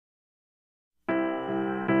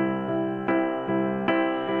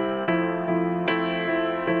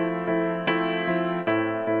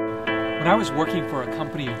When I was working for a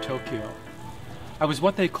company in Tokyo, I was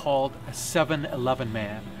what they called a 7-11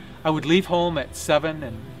 man. I would leave home at 7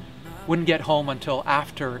 and wouldn't get home until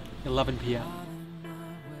after 11 p.m.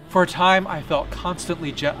 For a time, I felt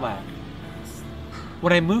constantly jet lagged.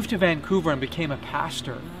 When I moved to Vancouver and became a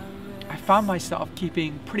pastor, I found myself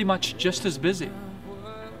keeping pretty much just as busy.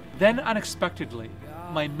 Then unexpectedly,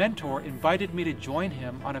 my mentor invited me to join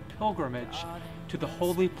him on a pilgrimage to the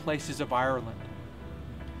holy places of Ireland.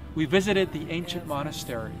 We visited the ancient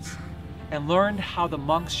monasteries and learned how the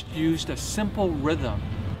monks used a simple rhythm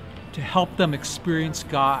to help them experience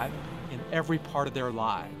God in every part of their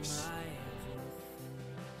lives.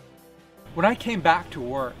 When I came back to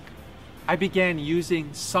work, I began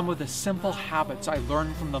using some of the simple habits I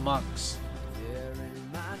learned from the monks.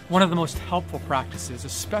 One of the most helpful practices,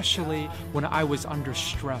 especially when I was under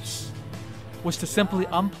stress, was to simply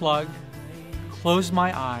unplug, close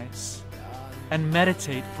my eyes, and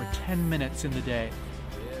meditate for 10 minutes in the day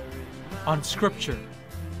on scripture,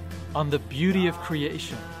 on the beauty of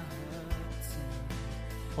creation,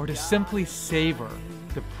 or to simply savor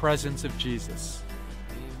the presence of Jesus.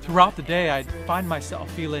 Throughout the day, I'd find myself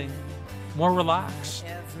feeling more relaxed,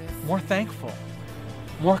 more thankful,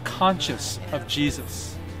 more conscious of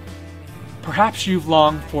Jesus. Perhaps you've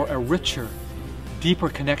longed for a richer, deeper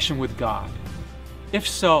connection with God. If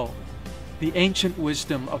so, the ancient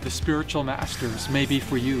wisdom of the spiritual masters may be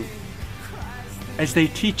for you, as they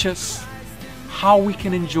teach us how we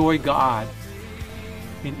can enjoy God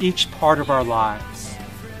in each part of our lives.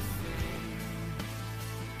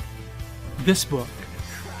 This book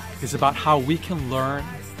is about how we can learn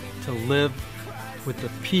to live with the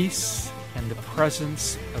peace and the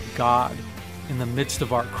presence of God in the midst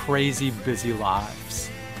of our crazy, busy lives.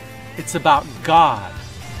 It's about God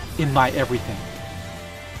in my everything.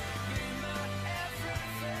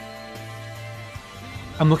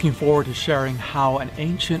 I'm looking forward to sharing how an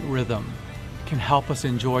ancient rhythm can help us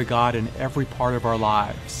enjoy God in every part of our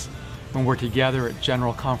lives when we're together at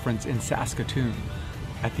General Conference in Saskatoon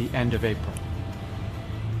at the end of April.